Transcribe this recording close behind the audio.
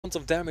tons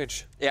of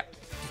damage. Yeah.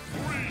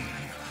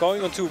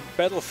 Going on to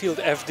Battlefield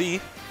FD.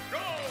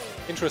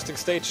 Interesting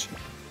stage.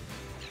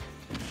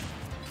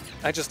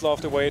 I just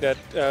love the way that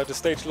the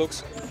stage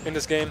looks in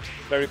this game.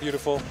 Very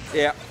beautiful.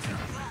 Yeah.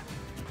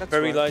 That's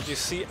very right. light. You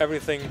see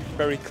everything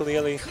very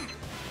clearly.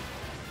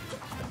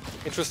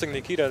 Interesting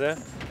Nikita there.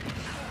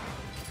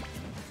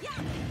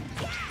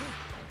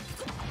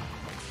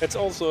 It's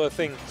also a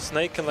thing.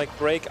 Snake can like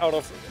break out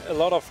of a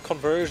lot of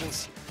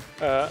conversions.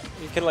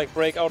 He can like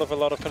break out of a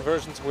lot of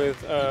conversions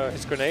with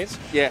his grenades.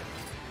 Yeah.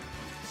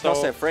 So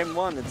Plus, frame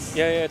one, it's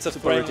it's a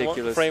super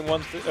ridiculous. frame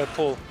one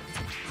pull.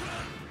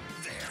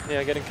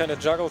 Yeah, getting kind of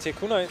juggled here.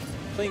 Kunai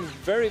playing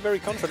very, very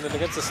confident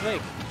against the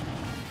Snake.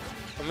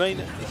 I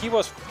mean, he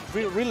was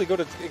really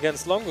good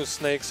against Longus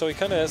Snake, so he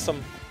kind of has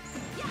some,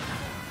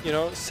 you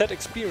know, set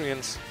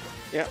experience.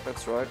 Yeah,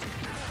 that's right.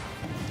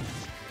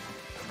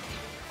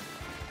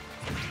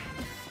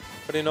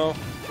 But you know,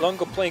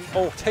 Longo playing,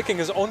 taking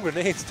his own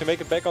grenades to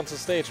make it back onto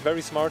stage.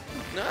 Very smart.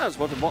 No, it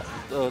was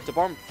the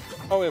bomb.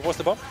 Oh, it was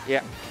the bomb?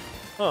 Yeah.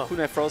 Huh.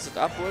 Kunai throws it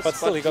upwards. But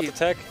still, he got the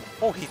tag.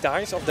 Oh, he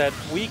dies of that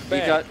weak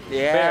back. He got,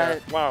 yeah.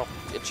 Wow.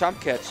 A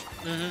jump catch.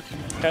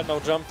 Had no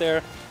jump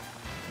there.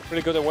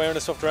 Really good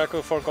awareness of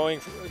Draqo for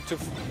going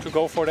to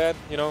go for that,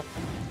 you know.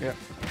 Yeah.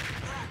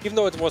 Even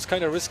though it was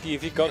kind of risky,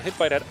 if he got hit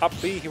by that up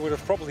B, he would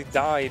have probably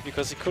died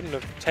because he couldn't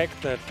have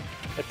tagged that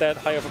at that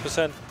high of a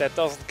percent. That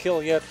doesn't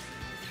kill yet.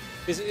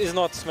 This is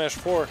not SmH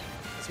 4.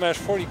 SmH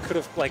 4, you could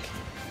have, like,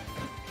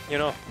 you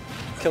know,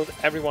 killed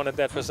everyone at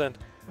that percent.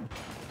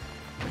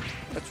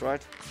 That's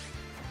right.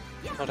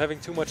 Not having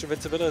too much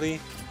invincibility.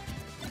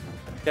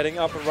 Getting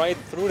up right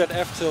through that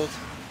F tilt.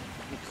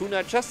 And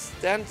Kunai just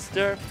stands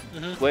there,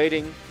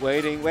 waiting,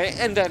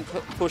 and then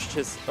pushed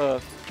his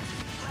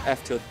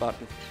F tilt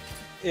button.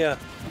 Yeah.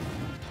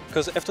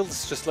 Because F tilt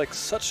is just like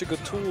such a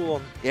good tool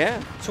on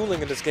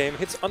tooling in this game.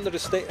 Hits under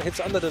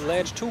the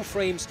ledge, 2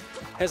 frames,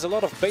 has a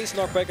lot of base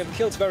knockback and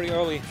kills very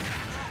early.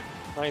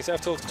 Nice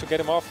F tilt to get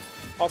him off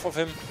of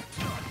him.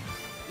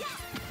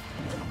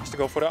 Just to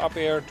go for the up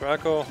air.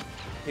 Draqo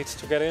needs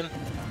to get in.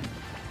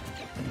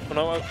 Oh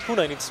no,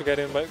 Kunai needs to get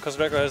in because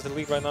Draqo has the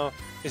lead right now.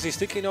 Is he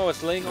sticky? No,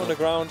 it's laying on the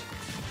ground.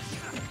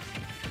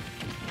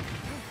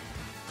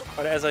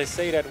 But as I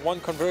say, that one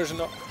conversion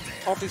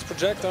of these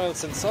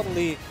projectiles and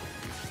suddenly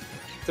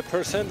the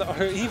percent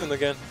are even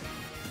again.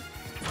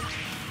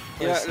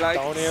 Yeah, like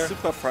down here.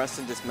 super fast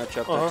in this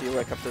matchup that you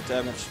rack up the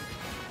damage.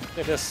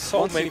 Yeah, there's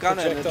so Once many you got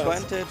an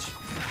projectiles. advantage,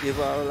 you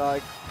were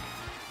like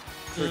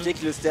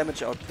ridiculous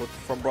damage output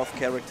from both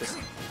characters.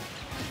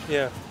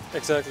 Yeah,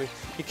 exactly.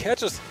 He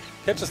catches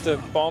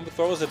the bomb,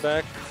 throws it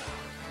back.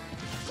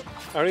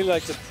 I really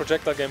like this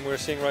projectile game we're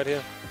seeing right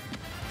here.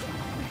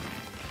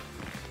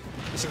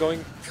 Is he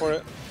going for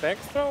a back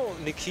throw?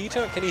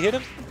 Nikita, can he hit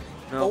him?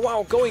 No. Oh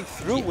wow, going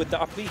through with the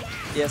up B.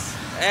 Yes,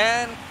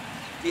 and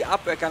the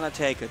up air gonna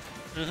take it.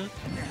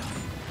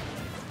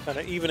 Kind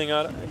of evening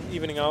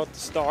out the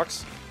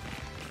stocks.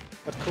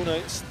 But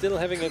Kunai still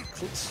having a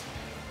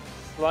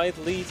slight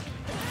lead.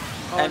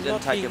 And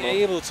not being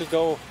able to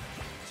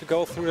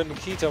go through the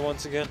Nikita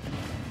once again.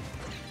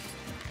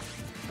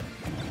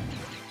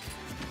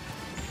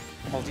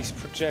 All these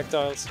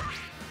projectiles.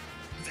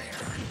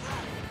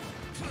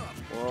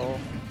 Whoa.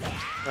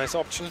 Nice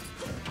option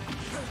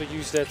to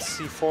use that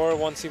C4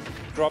 once he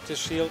dropped his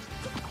shield.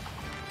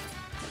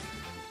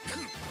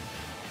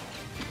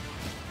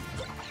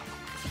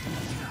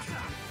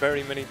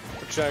 Very many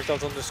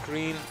projectiles on the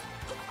screen.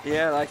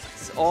 Yeah, like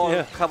it's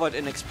all covered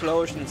in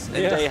explosions, and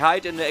they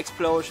hide in the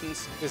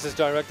explosions. This is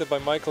directed by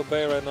Michael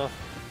Bay right now.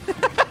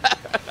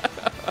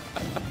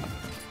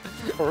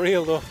 For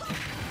real though.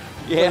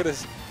 Yeah. Look at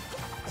this.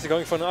 Is he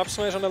going for an up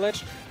smash on the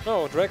ledge?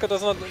 No, Draqo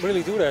does not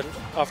really do that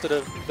after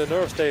the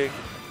nerfs they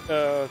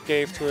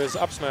gave to his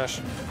up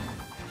smash.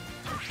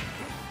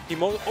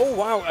 Oh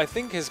wow, I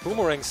think his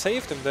boomerang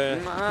saved him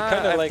there.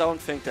 I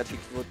don't think that he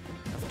would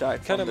have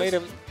died. Kind of made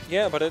him,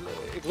 yeah, but it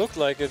looked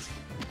like it.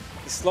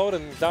 He slowed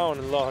him down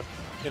a lot,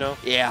 you know?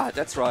 Yeah,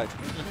 that's right.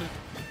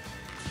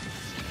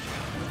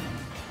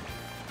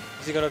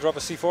 Is he gonna drop a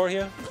C4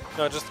 here?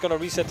 No, just gonna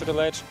reset to the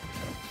ledge.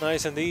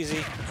 Nice and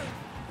easy.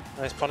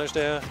 Nice punish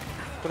there.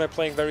 Kunai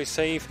playing very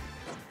safe.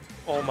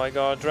 Oh my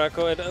god,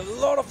 Draqo at a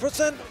lot of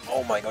percent.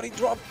 Oh my god, he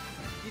dropped.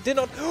 He did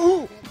not.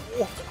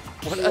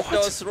 What are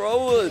those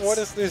rolls? What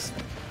is this?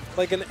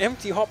 Like an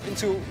empty hop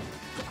into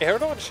air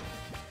dodge?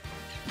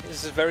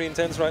 This is very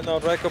intense right now.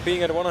 Draqo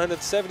being at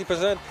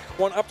 170%.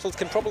 One up tilt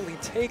can probably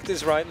take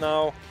this right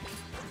now.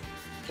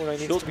 Kunai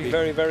needs to be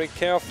very, very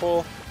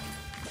careful.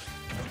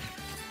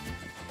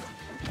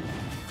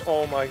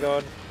 Oh my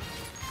god.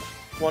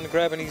 One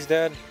grab and he's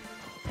dead.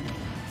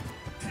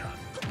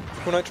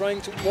 Kunai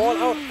trying to wall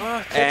out.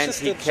 And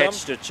he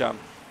catches the jump.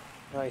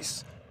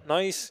 Nice.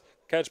 Nice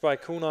catch by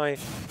Kunai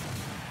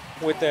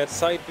with that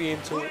side B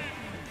into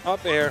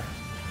up air.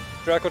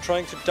 Draqo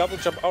trying to double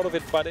jump out of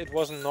it, but it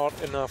was not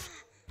enough.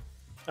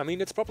 I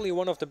mean, it's probably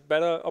one of the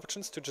better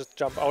options to just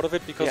jump out of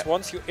it, because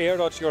once you air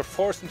dodge, you're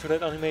forced into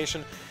that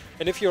animation.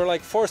 And if you're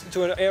like forced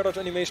into an air dodge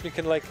animation, you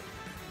can like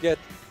get,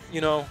 you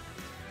know,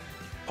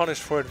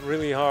 punished for it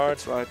really hard.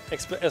 That's right.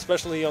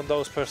 Especially on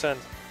those percent.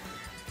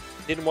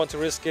 Didn't want to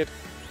risk it,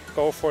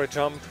 go for a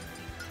jump.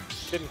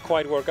 Didn't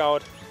quite work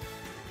out.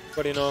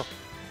 But you know,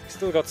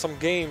 still got some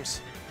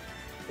games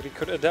that he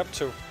could adapt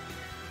to.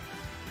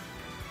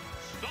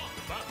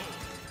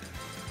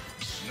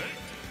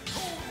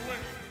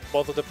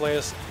 Both of the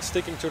players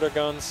sticking to their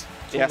guns.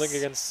 T.Link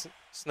against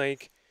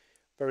Snake.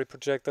 Very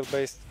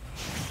projectile-based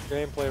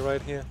gameplay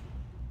right here.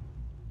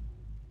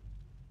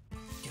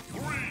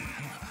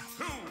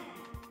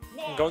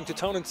 And going to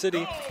Town and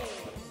City.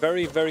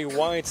 Very, very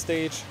wide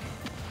stage.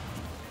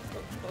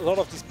 A lot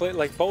of these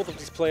both of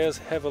these players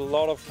have a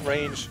lot of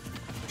range.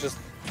 Just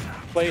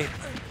play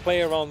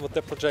around with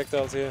the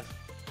projectiles here.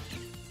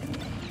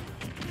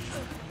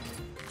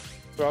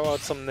 Throw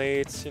out some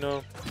nades, you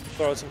know.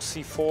 Throw out some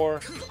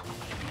C4.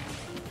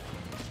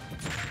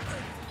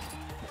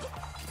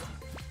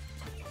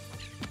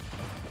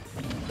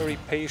 Very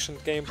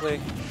patient gameplay.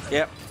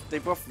 Yeah, they're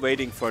both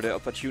waiting for the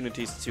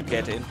opportunities to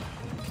get in.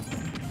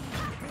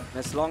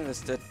 As long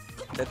as that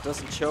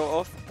doesn't show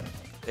off,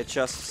 they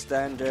just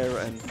stand there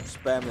and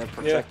spam their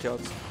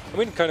projectiles. Yeah. I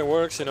mean, it kind of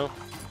works, you know.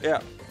 Yeah.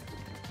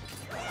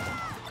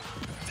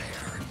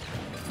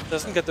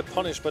 Doesn't get the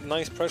punish, but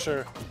nice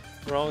pressure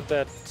around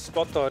that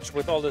spot dodge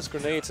with all those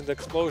grenades and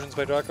explosions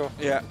by Draqo.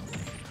 Yeah.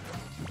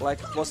 Like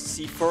it was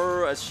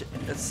C4,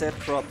 a set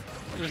drop.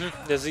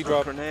 The Z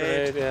drop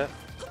grenade, yeah.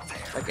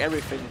 Like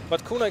everything.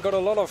 But Kunai got a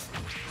lot of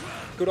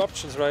good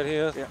options right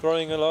here. Yeah.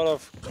 Throwing a lot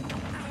of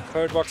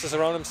hurt boxes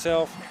around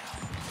himself.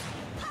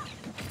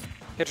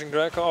 Catching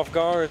Draqo off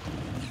guard.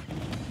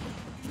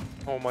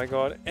 Oh my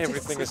god,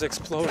 everything is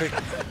exploding.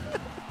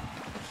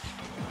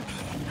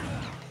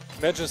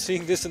 Imagine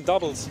seeing this in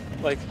doubles,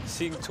 like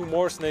seeing 2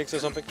 more snakes or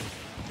something.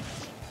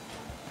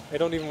 I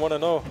don't even want to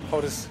know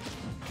how this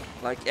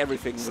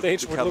everything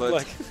stage would look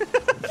like.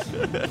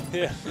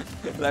 Yeah.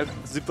 Like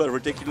super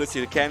ridiculous,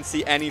 you can't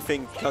see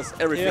anything because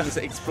everything is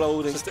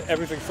exploding. Just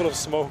everything full of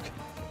smoke.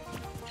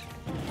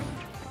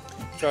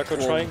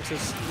 Draqo trying to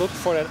look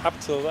for that up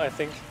tilt, I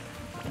think.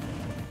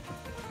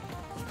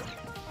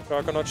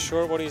 Draqo not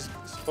sure what he's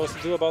supposed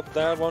to do about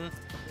that one.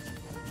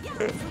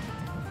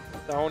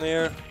 Down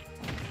air.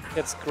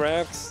 Gets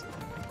grabbed.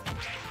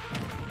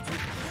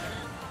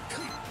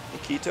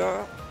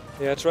 Nikita.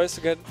 Yeah, tries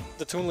to get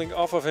the T.Link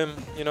off of him.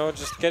 You know,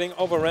 just getting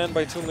overran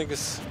by T.Link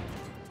is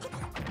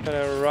kind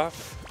of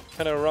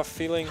rough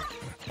feeling.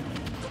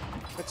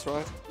 That's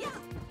right.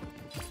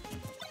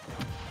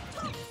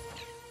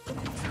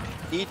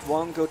 Eat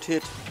one, go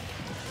tit.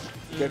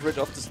 Get rid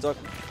of the stock.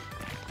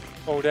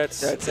 Oh,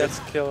 that's a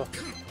kill.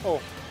 Oh,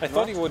 I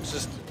thought he would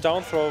just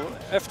down throw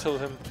F-tilt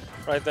him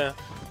right there.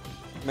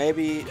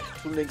 Maybe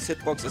T.Link's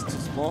hitbox is too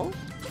small?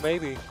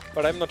 Maybe,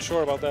 but I'm not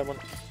sure about that one.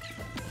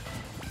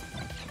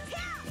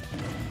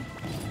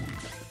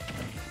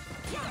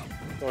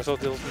 Also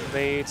the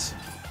nades.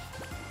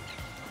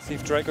 See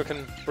if Draqo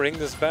can bring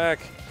this back.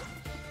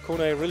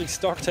 Kunai really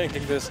stock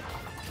tanking this.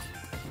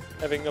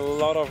 Having a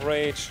lot of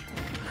rage.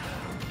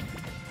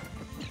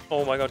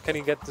 Oh my god, can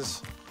he get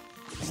this?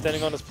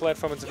 Standing on this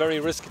platform, it's very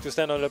risky to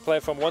stand on the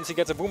platform. Once he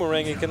gets a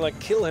boomerang, he can like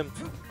kill him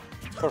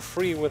for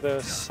free with a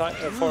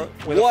a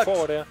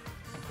forward there.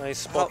 Nice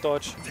spot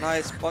dodge.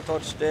 Nice spot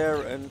dodge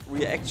there and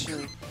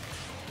reaction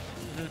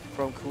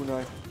from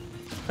Kunai.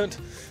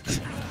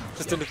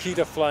 Just the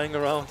Nikita flying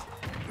around.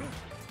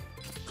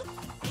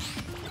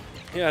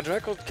 Yeah,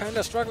 Draqo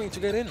kinda struggling to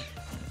get in.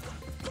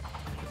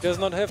 Does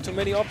not have too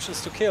many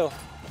options to kill.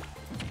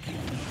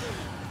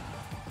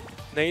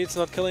 Nade's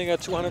not killing at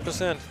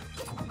 200%.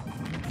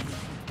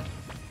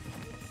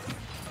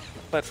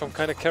 Platform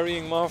kinda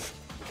carrying him off.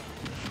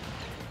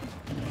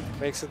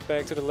 Makes it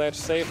back to the ledge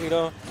safely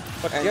though.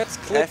 But and gets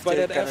clipped by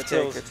that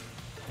F-tilt.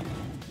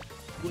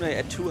 Kunai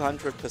at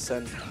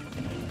 200%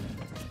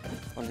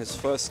 on his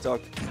first stock.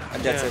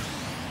 And that's it.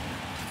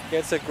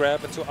 Gets a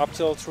grab into up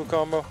tilt through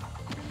combo.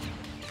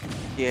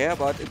 Yeah,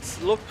 but it's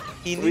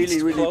he needs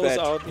really to close bad.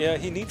 out. Yeah,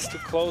 he needs to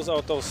close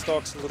out those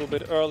stocks a little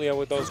bit earlier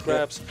with those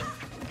grabs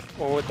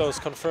or with those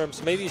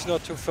confirms. Maybe he's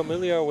not too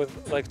familiar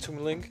with like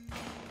T.Link.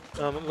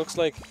 It looks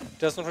like he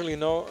doesn't really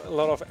know a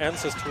lot of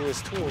answers to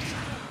his tools.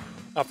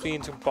 Up B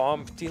into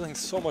bomb, dealing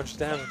so much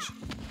damage.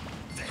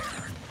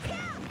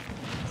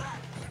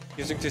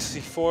 Using this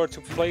C4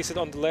 to place it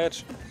on the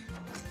ledge.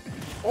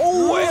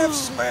 Oh, F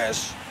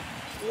smash!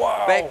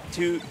 Wow! Back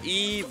to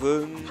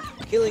even.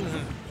 Killing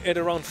him at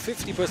around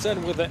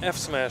 50% with the F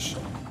smash.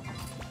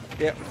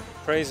 Yeah.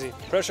 Crazy.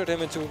 Pressured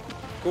him into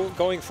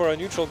going for a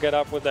neutral get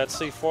up with that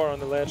C4 on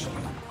the ledge.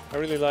 I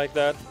really like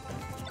that.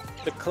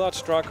 The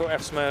clutch Draqo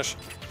F smash.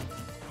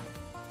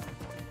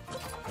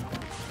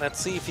 Let's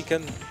see if he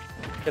can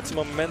get some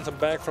momentum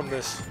back from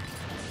this.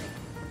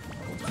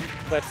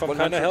 Platform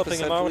kind of helping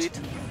him out.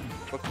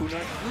 For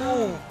Kunai.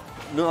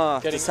 No,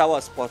 the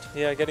sour spot.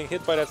 Yeah, getting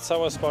hit by that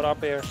sour spot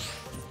up air.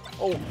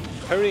 Oh,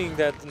 parrying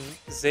that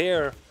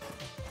Zair.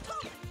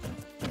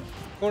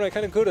 Kunai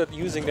kind of good at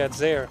using that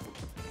Zair.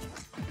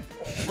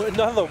 Oh,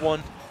 another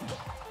one.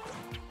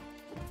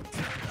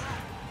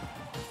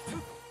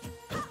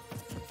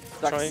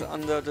 Ducks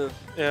under the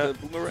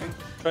boomerang.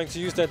 Trying to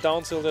use that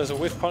down tilt as a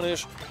whiff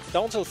punish.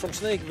 Down tilt from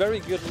Snake, very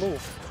good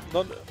move.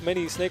 Not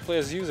many Snake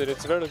players use it,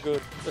 it's very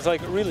good. It's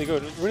like really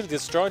good, really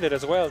disjointed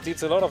as well. It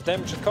deals a lot of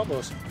damage and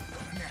combos.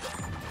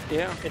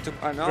 Yeah, into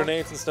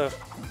grenades and stuff.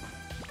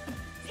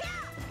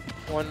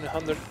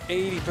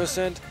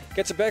 180%.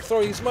 Gets a back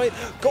throw, he might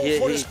go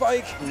for the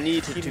spike! He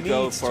needs to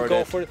go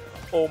for it.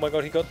 Oh my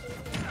god, he got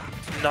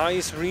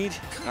nice read.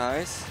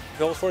 Nice.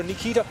 Goes for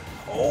Nikita.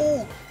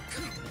 Oh!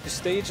 The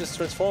stage is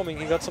transforming.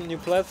 He got some new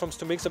platforms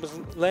to mix up his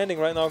landing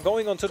right now.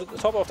 Going onto the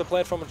top of the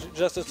platform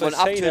just as I say that.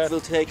 One up tilt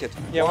will take it.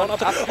 Yeah, one up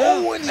tilt.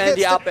 Oh, and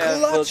the up air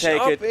will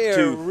take it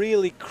too.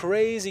 Really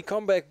crazy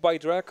comeback by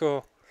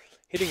Draqo.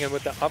 Hitting him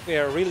with the up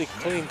air. Really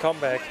clean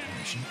comeback.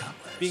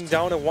 Being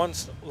down at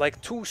once,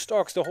 like 2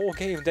 stocks the whole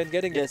game, then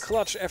getting a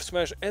clutch F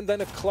smash and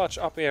then a clutch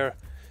up air.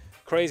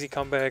 Crazy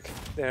comeback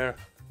there.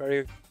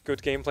 Very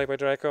good gameplay by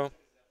Draqo.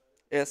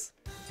 Yes.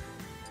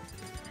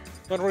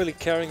 Not really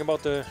caring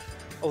about the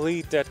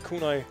lead that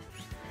Kunai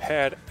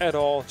had at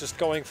all, just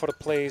going for the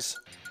plays.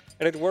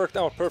 And it worked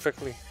out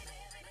perfectly.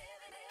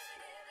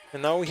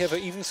 And now we have an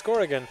even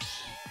score again.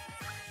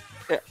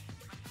 Yeah.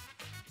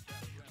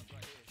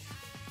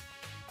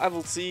 I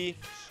will say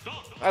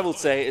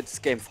it's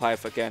game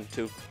 5 again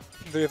too.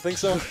 Do you think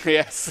so?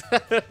 Yes.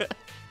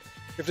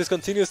 If this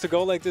continues to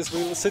go like this,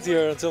 we will sit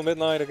here until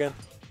midnight again.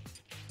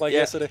 Like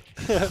yesterday.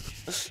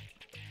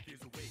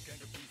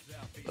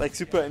 Like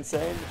super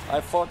insane.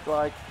 I thought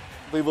like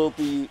we will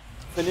be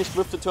finished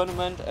with the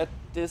tournament at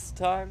this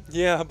time.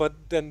 Yeah, but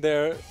then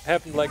there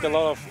happened like a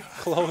lot of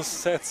close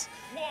sets.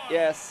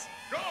 Yes.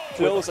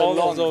 Close with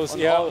all those,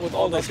 with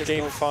all those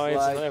game 5s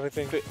like and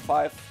everything.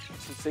 5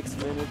 to 6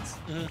 minutes.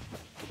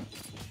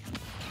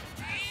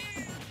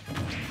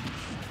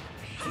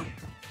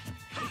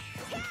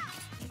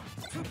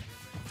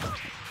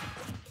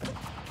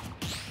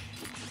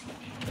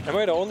 Am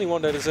I the only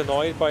one that is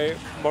annoyed by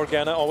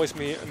Morgana always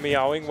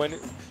meowing when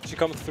she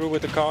comes through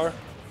with the car?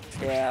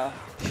 Yeah,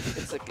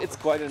 it's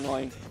quite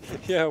annoying.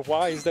 Yeah,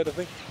 why is that a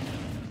thing?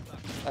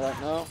 I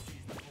don't know.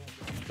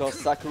 Because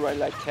Sakurai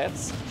like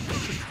cats?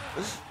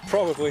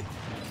 Probably.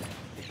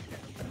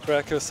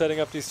 Draqo setting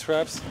up these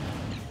traps.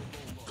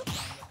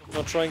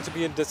 Not trying to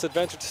be in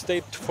disadvantaged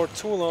state for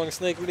too long.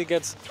 Snake really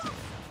gets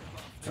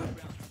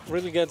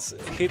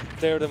hit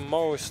there the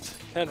most.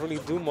 Can't really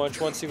do much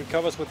once he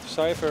recovers with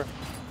Cypher.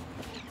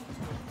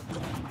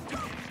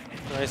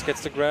 Nice,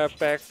 gets the grab,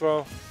 back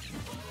throw.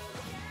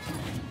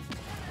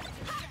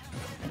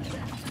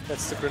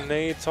 That's the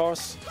grenade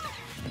toss.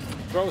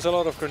 Throws a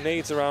lot of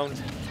grenades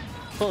around.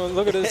 Oh,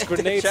 look at this,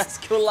 grenades.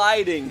 Just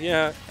colliding.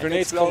 Yeah,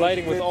 grenades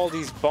colliding with all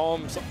these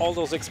bombs, all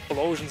those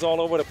explosions all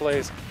over the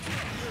place.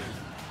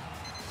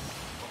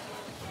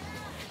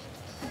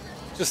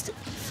 Just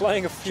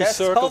flying a few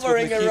circles with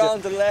Nikita. Just hovering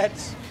around the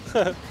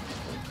ledge.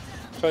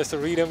 Tries to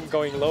read him,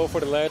 going low for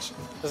the ledge.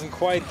 Doesn't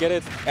quite get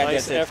it.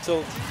 Nice F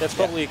tilt. That's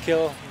probably a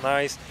kill.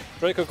 Nice.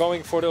 Draqo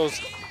going for those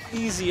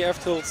easy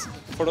F tilts,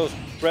 for those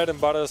bread and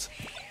butters.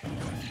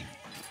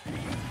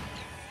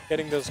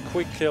 Getting those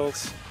quick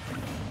kills.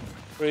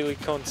 Really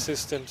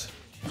consistent.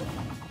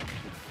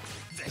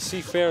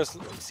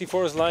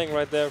 C4 is lying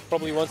right there.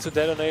 Probably wants to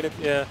detonate it.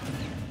 Yeah.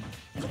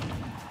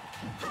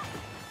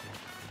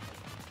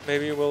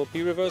 Maybe it will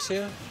be reverse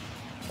here?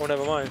 Or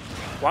never mind.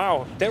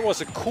 Wow, that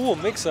was a cool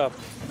mix-up.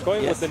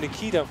 Going with the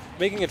Nikita,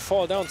 making it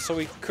fall down so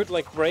he could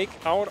like break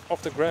out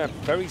of the grab.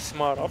 Very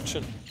smart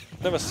option.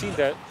 Never seen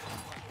that.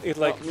 It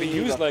like be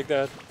used like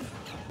that.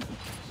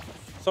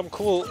 Some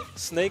cool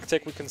snake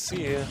tech we can see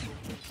here.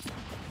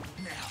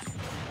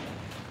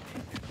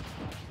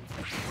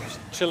 Just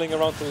chilling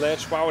around the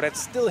ledge. Wow, that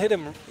still hit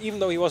him even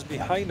though he was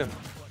behind him.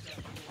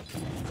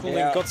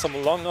 T.Link got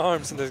some long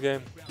arms in this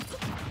game.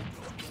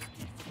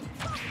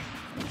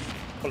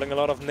 Pulling a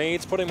lot of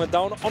nades, putting him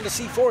down on the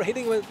C4,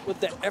 hitting him with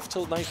the F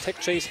tilt, nice tech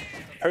chase,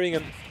 parrying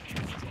him.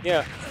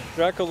 Yeah,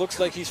 Draqo looks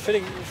like he's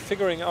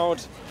figuring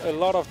out a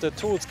lot of the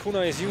tools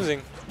Kunai is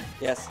using.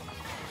 Yes.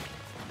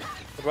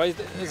 But right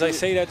as I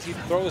say that, he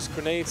throws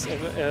grenades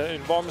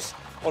and bombs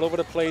all over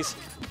the place.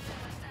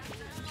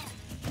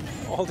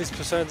 All these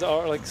percents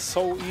are like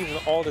so even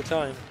all the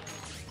time.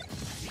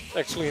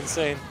 Actually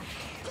insane.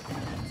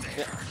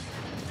 Yeah.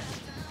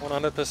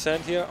 100%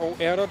 here. Oh,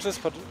 air dodges,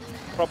 but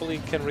probably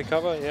can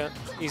recover, yeah,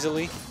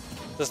 easily.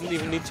 Doesn't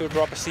even need to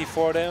drop a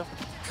C4 there.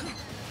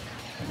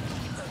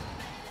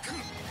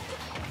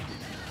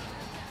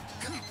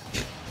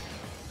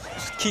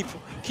 Just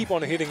keep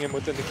on hitting him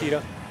with the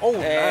Nikita. Oh,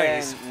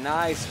 nice.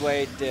 Nice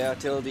wait there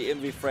till the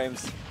inv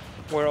frames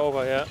were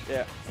over, yeah.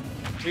 Yeah.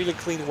 Really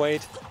clean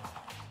wait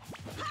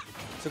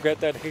to get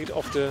that hit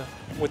of the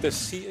with the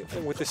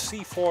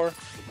C4.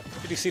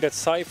 Did you see that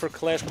Cypher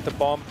clash with the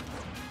bomb?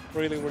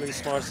 Really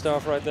smart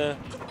stuff right there.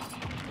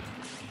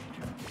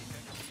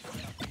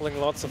 Pulling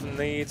lots of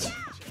nades.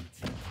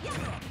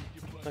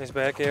 Nice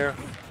back air.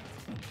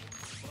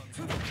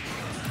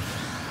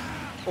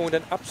 Oh, and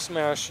then up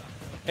smash.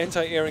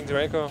 Anti-airing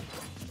Draqo.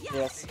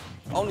 Yes.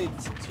 Only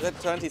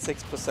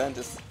 26%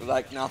 is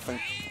like nothing.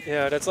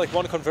 Yeah, that's like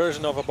one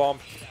conversion of a bomb.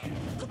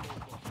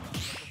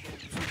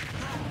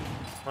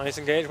 Nice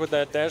engage with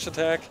that dash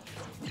attack.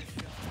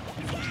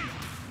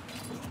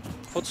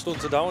 Footstool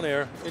to down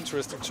air.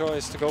 Interesting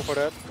choice to go for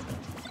that.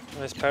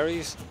 Nice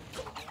parries.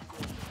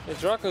 Yeah,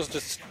 Draqo's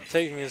just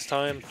taking his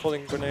time,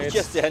 pulling grenades.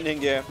 Just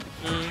standing there.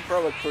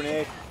 Throw a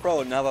grenade,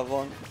 throw another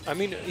one. I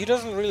mean, he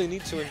doesn't really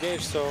need to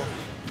engage, so...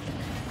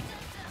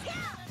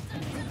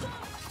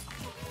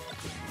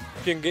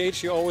 If you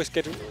engage, you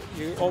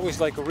always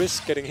like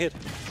risk getting hit.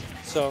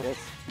 So Yes.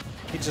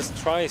 he just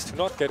tries to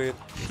not get hit.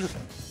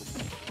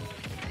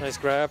 Nice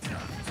grab.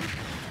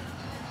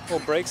 Oh,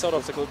 breaks out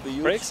of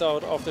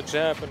the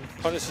jab and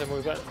punishes him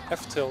with that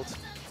F tilt.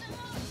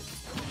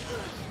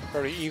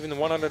 Very even,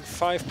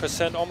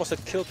 105%, almost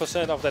at kill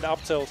percent of that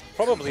up tilt.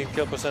 Probably in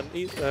kill percent,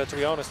 to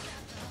be honest.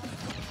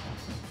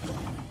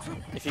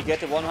 If you get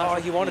the 100,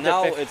 Oh, he wanted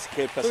now that back. it's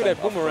kill percent. Look at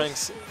that of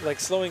boomerangs, like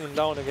slowing him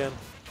down again.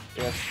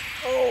 Yes.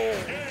 Oh,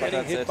 getting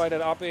that's hit it. by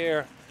that up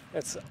air.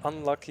 That's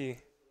unlucky.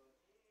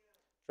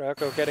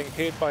 Draqo getting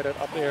hit by that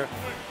up air,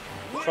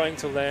 trying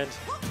to land.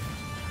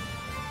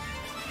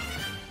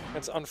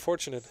 That's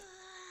unfortunate.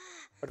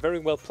 But very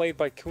well played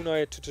by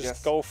Kunai to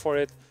just go for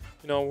it.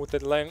 You know, with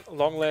that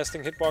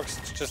long-lasting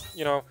hitbox, to just,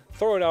 you know,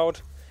 throw it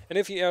out. And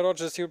if he air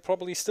dodges, he'll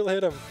probably still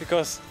hit him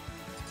because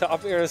the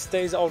up air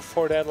stays out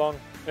for that long.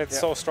 And it's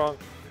so strong.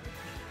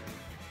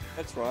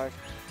 That's right.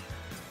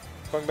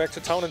 Going back to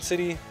Town and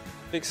City,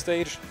 big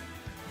stage.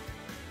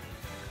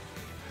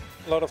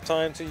 A lot of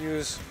time to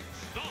use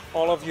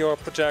all of your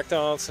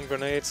projectiles and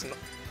grenades and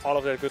all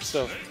of that good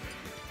stuff.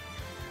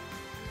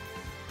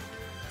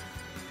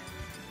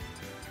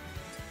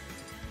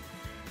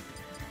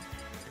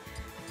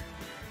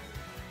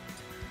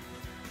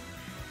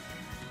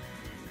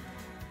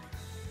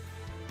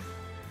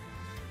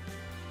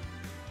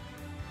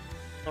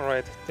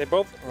 Alright, they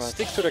both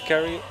stick to the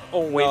carry.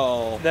 Oh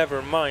wait,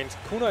 never mind.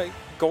 Kunai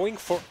going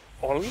for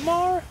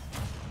Olimar?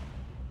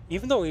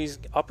 Even though he's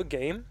up a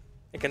game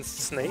against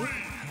Snake?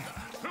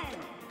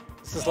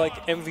 This is like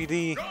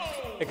MVD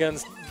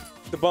against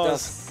the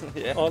boss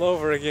all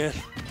over again.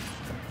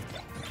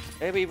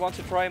 Maybe you want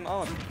to try him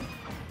out.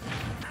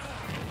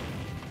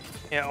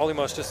 Yeah,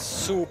 Olimar's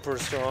just super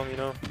strong, you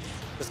know.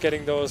 Just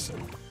getting those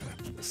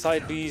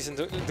side Bs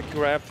into the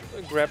grab,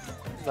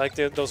 like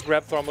those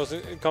grab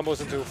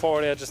combos into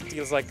forward air just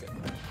deals like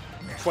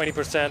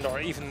 20% or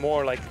even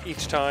more like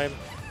each time.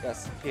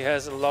 Yes. He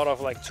has a lot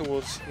of like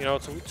tools, you know,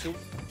 to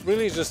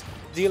really just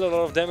deal a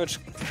lot of damage,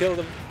 kill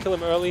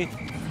him early.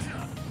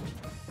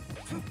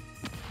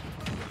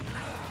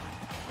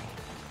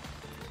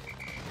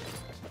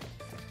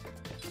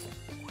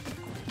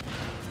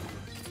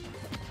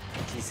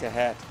 He's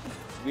ahead.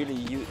 Really,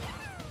 you.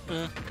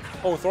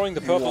 Oh, throwing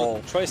the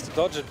purple, tries to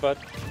dodge it, but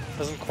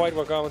doesn't quite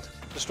work out.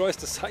 Destroys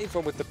the Cypher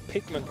with the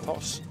pigment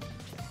toss.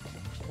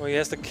 Oh, he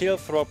has the kill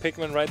throw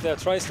pigment right there.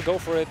 Tries to go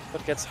for it,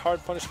 but gets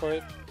hard punished for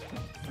it.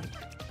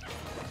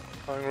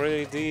 Going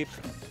really deep.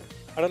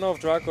 I don't know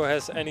if Draqo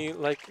has any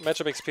like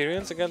matchup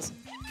experience against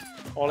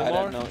Olimar. I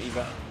don't know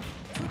either.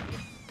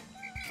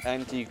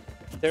 And the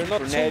there are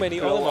not too many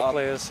Olimar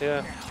players,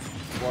 yeah.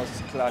 Was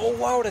clutch. Oh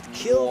wow, that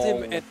killed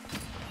him at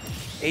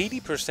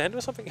 80%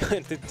 or something?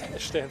 The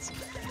dash dance.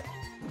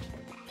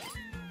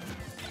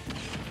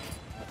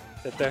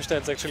 That dash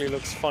dance actually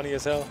looks funny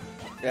as hell.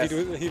 Yes.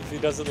 He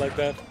does it like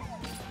that.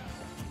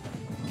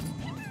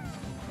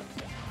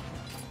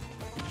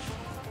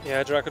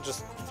 Yeah, Draqo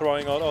just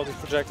throwing out all these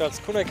projectiles.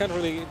 Kunai can't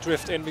really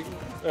drift in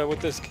with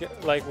this,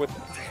 like with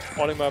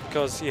Olimar,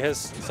 because he has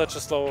such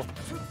a slow,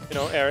 you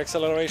know, air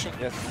acceleration.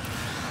 Yes.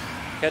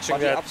 Catching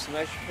that up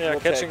smash. Yeah,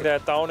 catching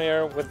that down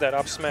air with that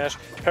up smash,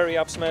 parry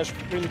up smash,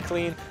 really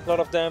clean, a lot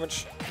of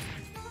damage.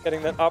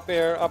 Getting that up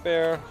air,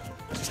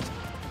 just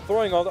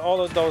throwing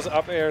all of those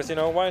up airs. You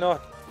know, why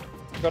not?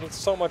 Got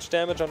so much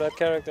damage on that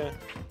character.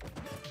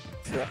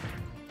 Yeah.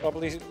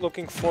 Probably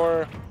looking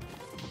for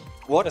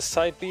a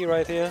side B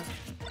right here.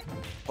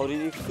 How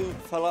did he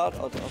fall out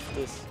of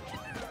this?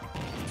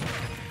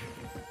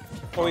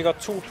 Oh, we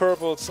got two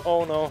purples.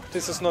 Oh no,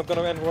 this is not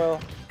gonna end well.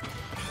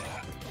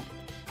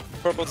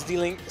 Purple's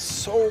dealing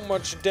so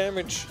much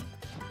damage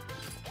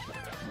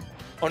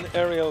on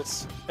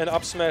aerials and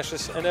up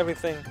smashes and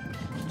everything.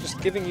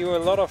 Just giving you a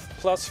lot of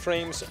plus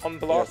frames on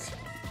block. Yes.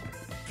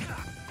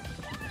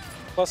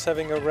 Plus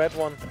having a red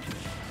one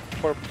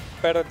for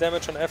better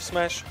damage on F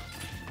smash.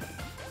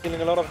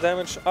 Dealing a lot of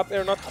damage. Up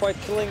air not quite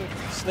killing.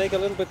 Snake a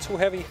little bit too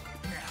heavy.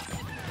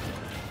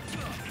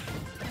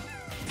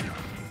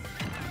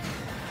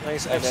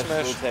 Nice F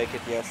smash. Will take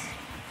it, yes.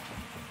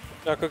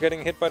 Draqo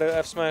getting hit by that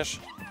F smash.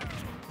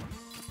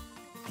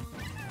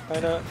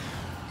 Kinda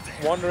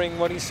wondering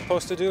what he's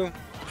supposed to do.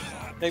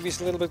 Maybe he's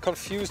a little bit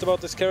confused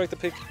about this character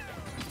pick.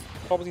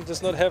 Probably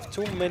does not have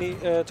too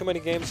many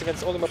games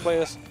against Olimar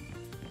players.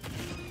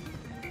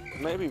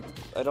 Maybe.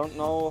 I don't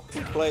know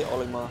who play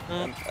Olimar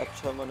at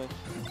Germany.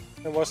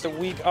 It was the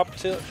weak up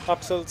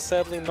tilt,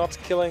 sadly not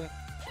killing.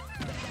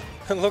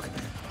 And look,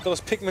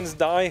 those pigments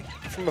die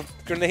from a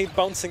grenade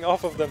bouncing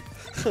off of them.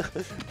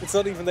 It's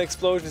not even the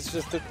explosion, it's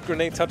just the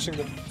grenade touching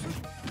them.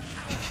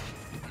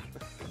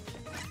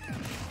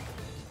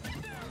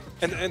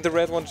 And the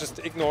red one just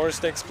ignores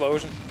the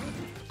explosion.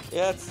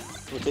 Yeah,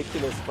 it's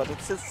ridiculous, but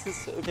it's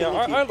his ability. Yeah,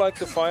 I like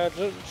the fire.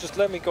 Just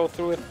let me go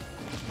through it.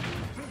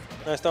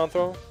 Nice down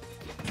throw.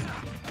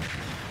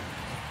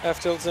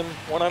 F tilts him.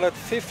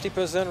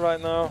 150%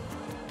 right now.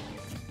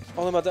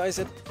 Olimar dies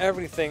at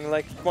everything.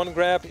 Like one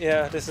grab.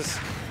 Yeah, this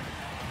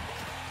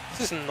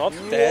is not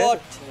dead.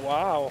 What?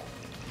 Wow.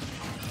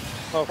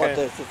 Okay. But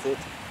this is it.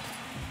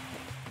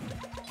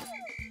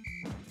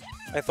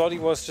 I thought he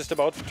was just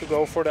about to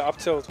go for the up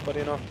tilt, but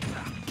you know.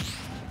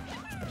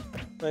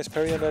 Nice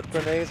parry on that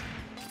grenade.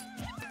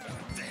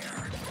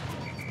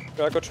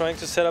 Draqo trying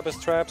to set up his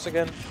traps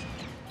again.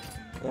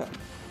 Yeah.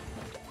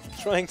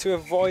 Trying to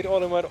avoid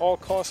Olimar at all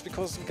costs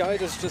because the guy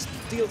just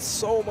deals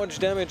so much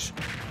damage.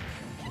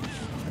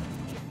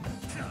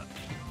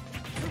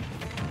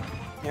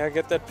 Yeah,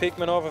 get that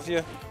pigman off of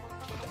you.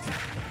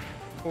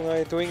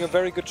 Kunai doing a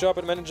very good job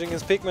at managing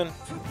his pigman.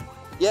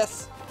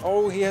 Yes.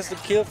 Oh, he has the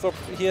kill throw.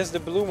 He has the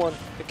blue one,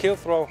 the kill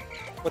throw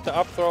with the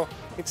up throw.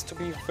 Needs to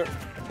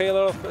pay a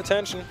lot of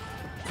attention.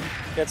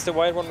 Gets the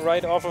white one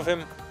right off of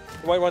him.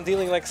 The white one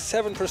dealing like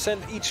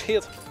 7% each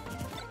hit,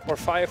 or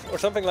 5, or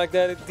something like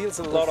that. It deals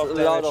a lot of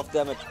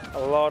damage. A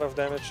lot of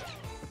damage.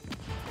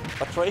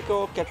 But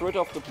Draqo get rid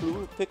of the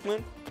blue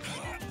pigment.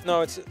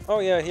 No, it's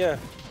yeah.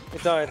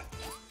 It died.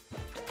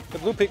 The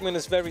blue pigment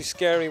is very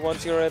scary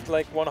once you're at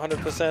like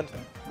 100%.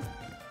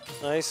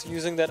 Nice,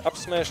 using that up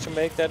smash to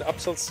make that up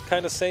tilt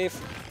kind of safe.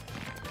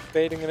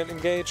 Baiting and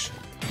engage.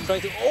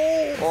 Trying to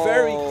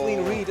very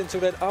clean read into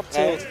that up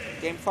tilt.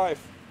 Game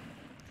 5.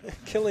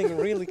 Killing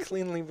really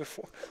cleanly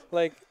before,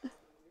 like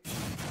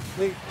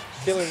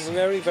killing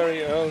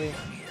very early.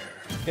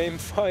 Game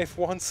 5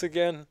 once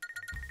again.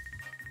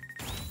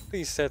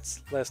 These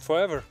sets last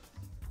forever.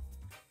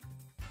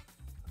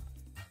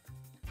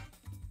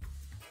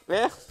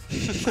 Yeah.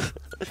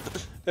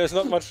 There's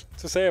not much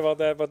to say about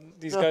that, but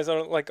these guys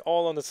are like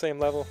all on the same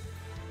level.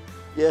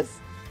 Yes.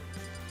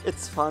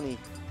 It's funny.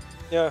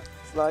 Yeah.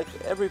 It's like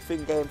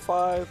everything game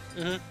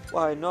 5.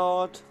 Why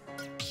not?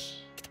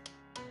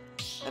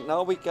 And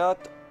now we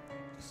got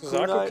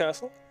Draqo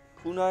Castle?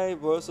 Kunai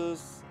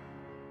versus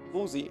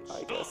Wuzi,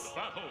 I guess.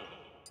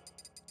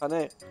 Ah,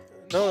 no.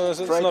 No,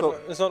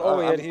 it's not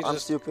over yet. He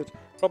just stupid.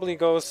 Probably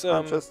goes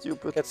I'm just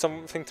stupid. Get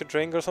something to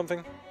drink or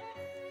something.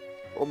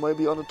 Or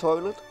maybe on the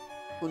toilet.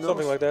 Who knows?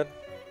 Something like that.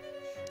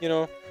 You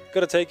know,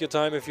 gotta take your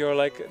time if you're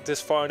like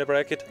this far in the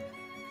bracket.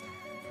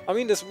 I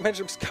mean, this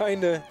matchup's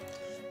kinda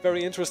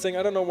very interesting.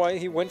 I don't know why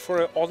he went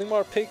for an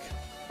Olimar pick.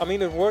 I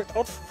mean, it worked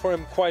out for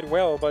him quite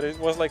well, but it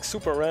was like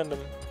super random.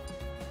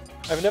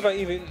 I've never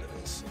even...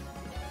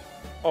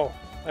 Oh,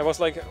 I was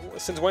like,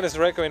 since when is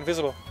Draqo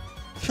invisible?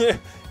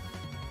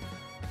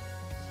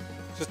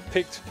 Just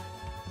picked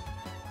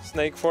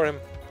Snake for him.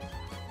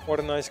 What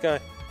a nice guy.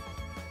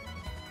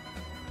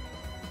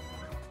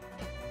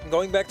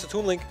 Going back to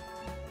T.Link,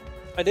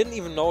 I didn't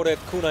even know that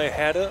Kunai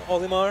had a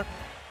Olimar,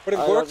 but it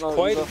worked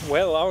quite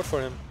well out for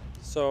him,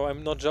 so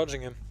I'm not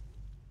judging him.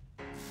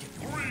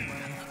 3,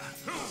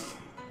 2,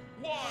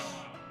 1,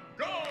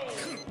 go!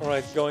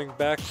 Alright, going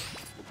back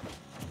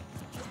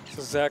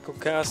to Draqo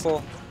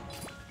Castle.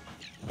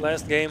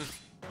 Last game.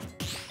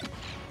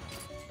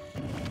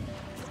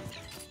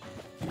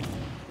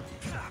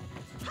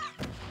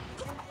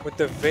 With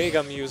the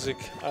Vega music,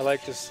 I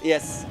like this.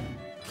 Yes.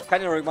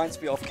 Kind of reminds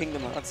me of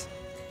Kingdom Hearts.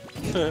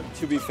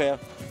 To be fair.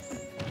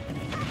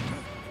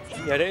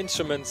 Yeah, the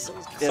instruments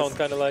sound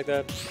kind of like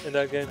that in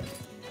that game.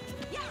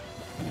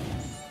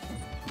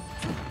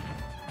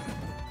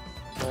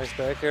 Nice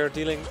back air,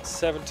 dealing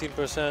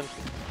 17%.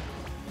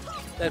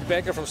 That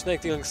back air from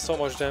Snake dealing so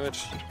much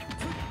damage.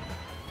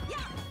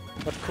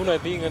 But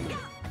Kunai being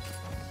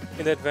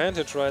in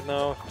advantage right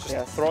now,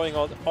 just throwing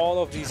out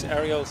all of these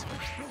aerials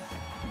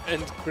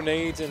and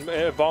grenades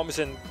and bombs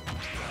and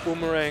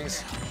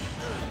boomerangs.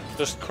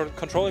 Just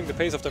controlling the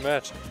pace of the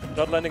match,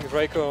 not letting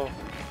Draqo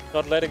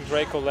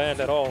land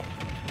at all.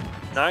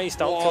 Nice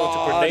down throw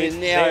to grenade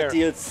there.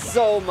 Deals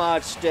so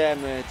much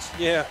damage.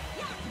 Yeah.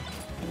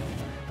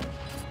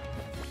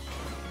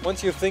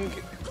 Once you think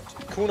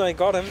Kunai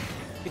got him,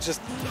 he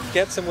just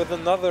gets him with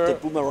another. The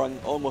boomerang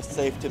almost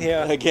saved him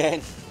Yeah.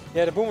 again.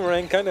 Yeah, the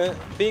boomerang kind of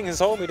being his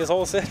homie this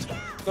whole set.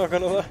 Not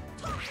gonna lie.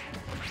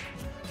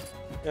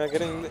 Yeah,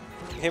 getting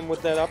him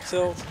with that up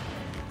tilt.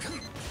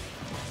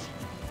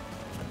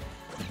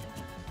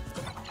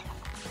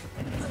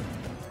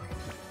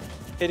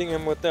 Hitting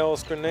him with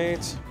those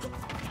grenades.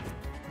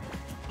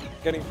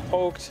 Getting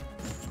poked.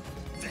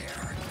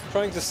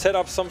 Trying to set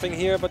up something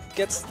here, but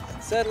gets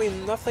sadly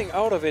nothing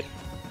out of it.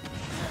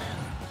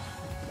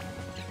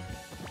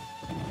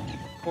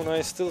 Kunai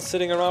is still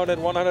sitting around at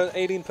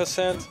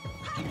 118%.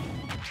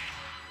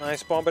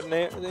 Nice bomb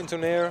into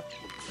Nair.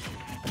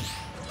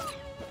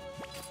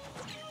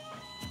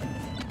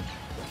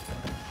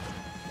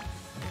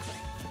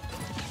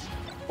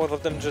 Both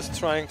of them just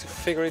trying to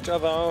figure each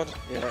other out.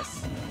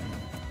 Yes.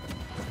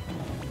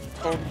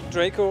 Oh,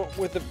 Draqo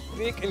with the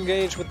big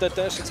engage with that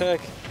dash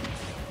attack.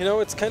 You know,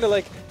 it's kind of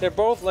like they're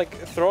both like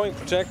throwing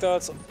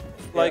projectiles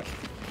like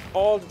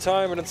all the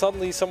time, and then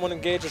suddenly someone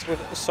engages with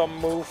some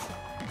move.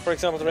 For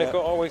example, Draqo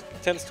always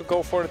tends to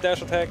go for the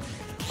dash attack.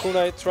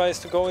 Kunai tries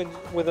to go in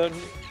with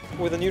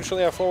a neutral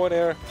air, forward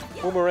air,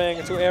 boomerang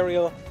into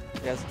aerial.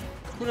 Yes.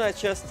 Kunai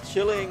just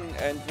chilling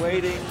and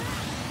waiting.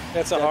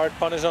 That's a hard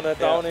punish on that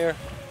down air.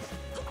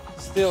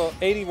 Still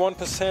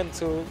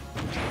 81%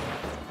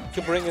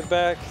 to bring it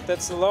back.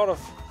 That's a lot of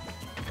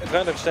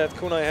advantage that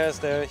Kunai has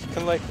there. He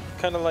can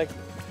kind of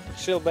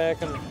chill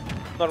back and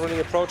not really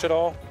approach at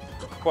all.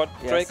 But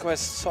Draqo has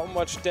so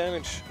much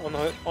damage on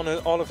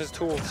all of his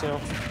tools, you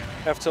know.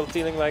 After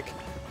dealing like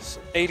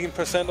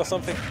 18% or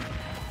something.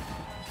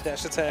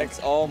 Dash attack. It's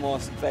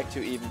almost back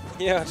to even.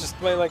 Yeah, just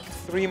by like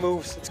 3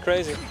 moves. It's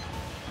crazy.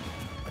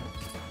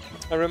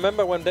 I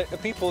remember when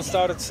people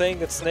started saying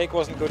that Snake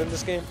wasn't good in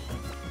this game.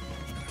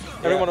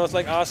 Everyone was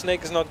like, ah,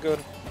 Snake is not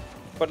good.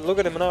 But look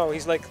at him now.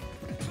 He's like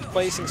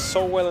placing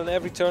so well in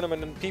every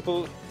tournament, and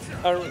people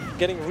are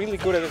getting really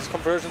good at his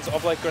conversions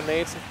of like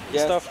grenades and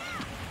stuff.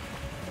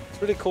 It's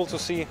really cool to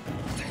see.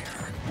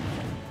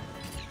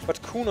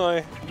 But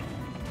Kunai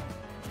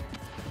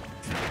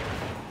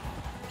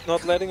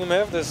not letting him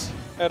have this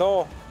at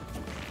all.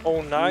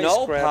 Oh, nice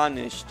grab. No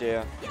punish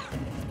there.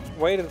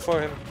 Waiting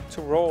for him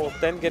to roll,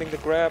 then getting the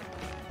grab.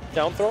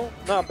 Down throw?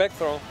 Nah, back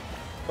throw.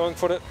 Going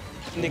for the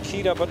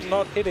Nikita, but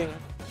not hitting.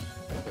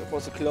 It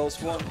was a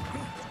close one.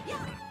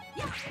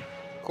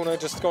 Kunai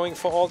just going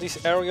for all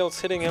these aerials,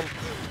 hitting him,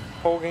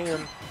 poking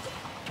him.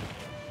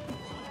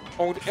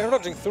 Oh, air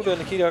dodging through the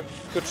Nikita,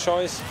 good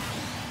choice.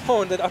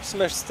 Oh, and that up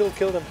smash still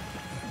killed him.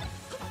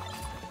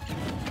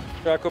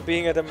 Draqo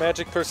being at a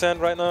magic %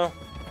 right now.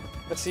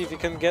 Let's see if he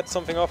can get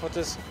something off with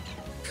this.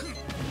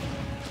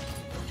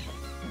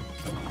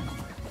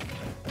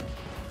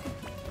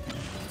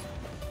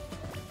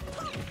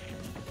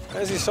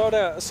 As you saw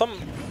there,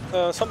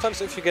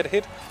 sometimes if you get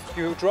hit,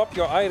 you drop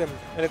your item,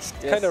 and it's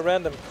kind of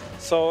random.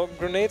 So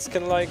grenades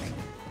can like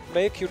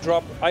make you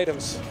drop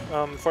items.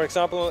 For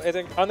example, it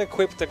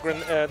unequipped the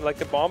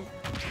bomb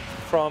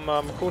from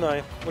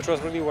Kunai, which was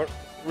really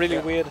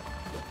weird,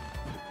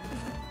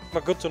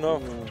 but good to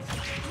know.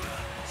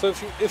 So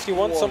if you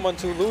want someone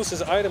to lose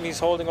his item he's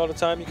holding all the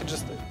time, you can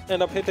just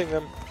end up hitting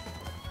them,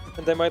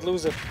 and they might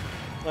lose it.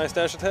 Nice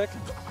dash attack.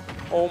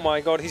 Oh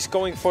my god, he's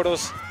going for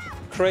those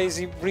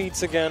crazy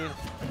reads again.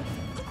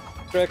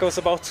 Draqo's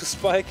about to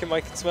spike him,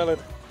 I can smell it.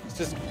 He's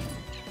just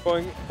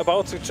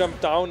about to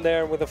jump down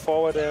there with a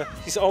forward air.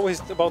 He's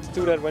always about to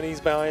do that when he's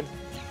behind.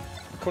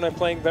 Kunai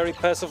playing very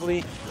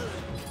passively.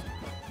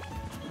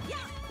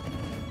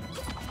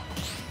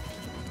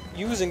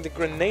 Using the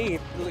grenade,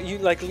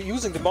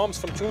 using the bombs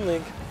from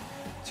T.Link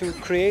to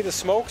create a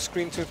smoke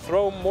screen to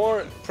throw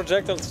more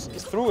projectiles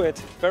through it.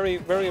 Very,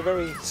 very,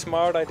 very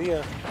smart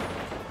idea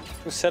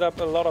to set up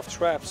a lot of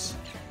traps.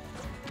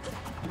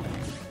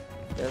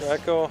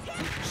 Draqo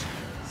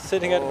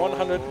sitting at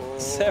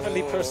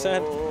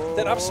 170%.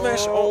 That up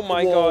smash, oh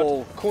my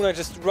god. Kunai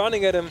just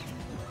running at him.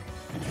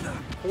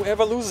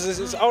 Whoever loses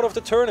is out of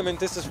the tournament.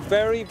 This is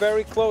very,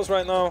 very close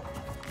right now.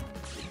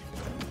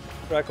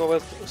 Draqo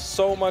with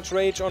so much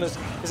rage on his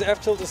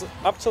up tilt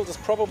is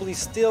probably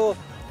still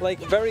like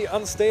very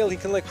unstable. He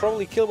can like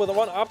probably kill with a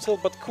 1 up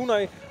tilt, but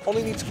Kunai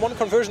only needs 1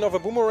 conversion of a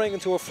boomerang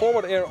into a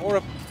forward air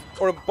or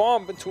a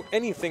bomb into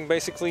anything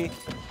basically.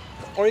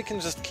 Or he can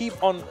just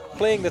keep on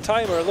playing the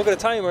timer. Look at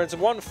the timer, it's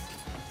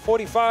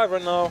 1:45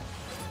 right now.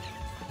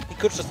 He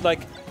could just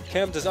like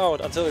camp this out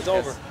until it's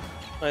over.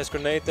 Nice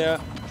grenade there.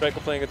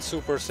 Draqo playing it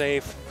super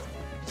safe.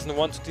 Doesn't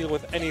want to deal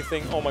with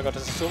anything. Oh my god,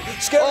 this is so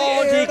scary.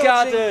 Oh, he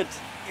got it!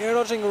 Air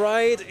dodging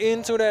right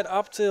into that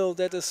up tilt.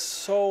 That is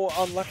so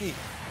unlucky.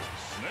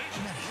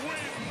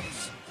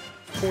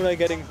 Kunai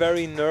getting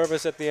very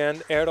nervous at the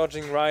end. Air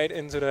dodging right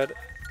into that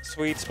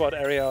sweet spot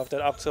area of that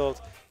up tilt.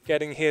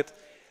 Getting hit.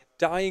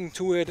 Dying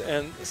to it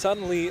and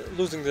suddenly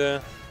losing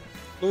the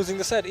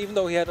set, even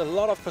though he had a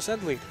lot of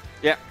 % lead.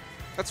 Yeah,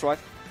 that's right.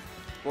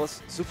 It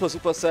was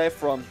super safe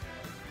from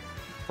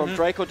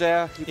Draqo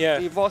there.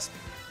 He was,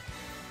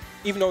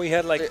 even though he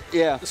had like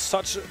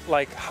such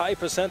like high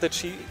 %,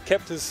 he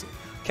kept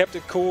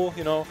it cool.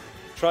 You know,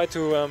 tried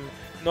to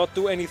not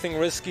do anything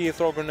risky,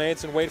 throw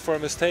grenades and wait for a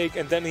mistake,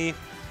 and then he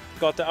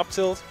got the up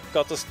tilt,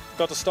 got the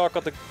stock,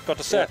 got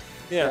the set.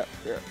 Yeah.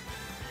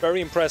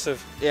 Very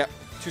impressive. Yeah.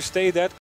 To stay that